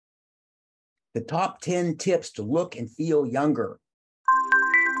The top 10 tips to look and feel younger.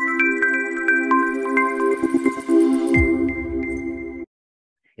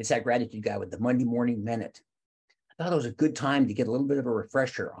 It's that gratitude guy with the Monday Morning Minute. I thought it was a good time to get a little bit of a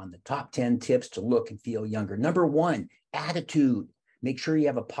refresher on the top 10 tips to look and feel younger. Number one, attitude. Make sure you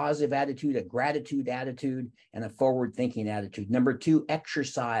have a positive attitude, a gratitude attitude, and a forward-thinking attitude. Number two,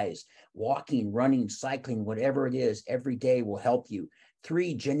 exercise. Walking, running, cycling, whatever it is, every day will help you.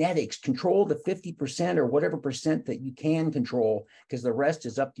 Three, genetics. Control the 50% or whatever percent that you can control, because the rest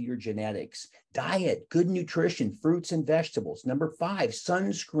is up to your genetics. Diet, good nutrition, fruits and vegetables. Number five,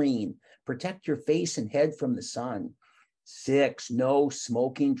 sunscreen. Protect your face and head from the sun. Six, no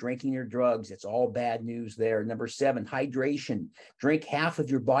smoking, drinking, or drugs. It's all bad news there. Number seven, hydration. Drink half of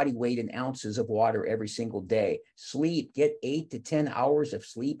your body weight in ounces of water every single day. Sleep. Get 8 to 10 hours of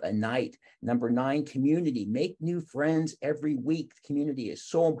sleep a night. Number nine, community. Make new friends every week. Community is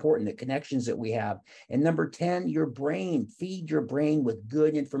so important, the connections that we have. And number 10, your brain. Feed your brain with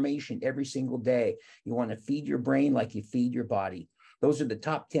good information every single day. You want to feed your brain like you feed your body. Those are the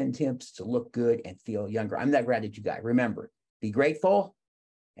top 10 tips to look good and feel younger. I'm that gratitude guy. Remember, be grateful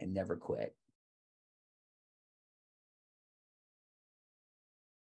and never quit.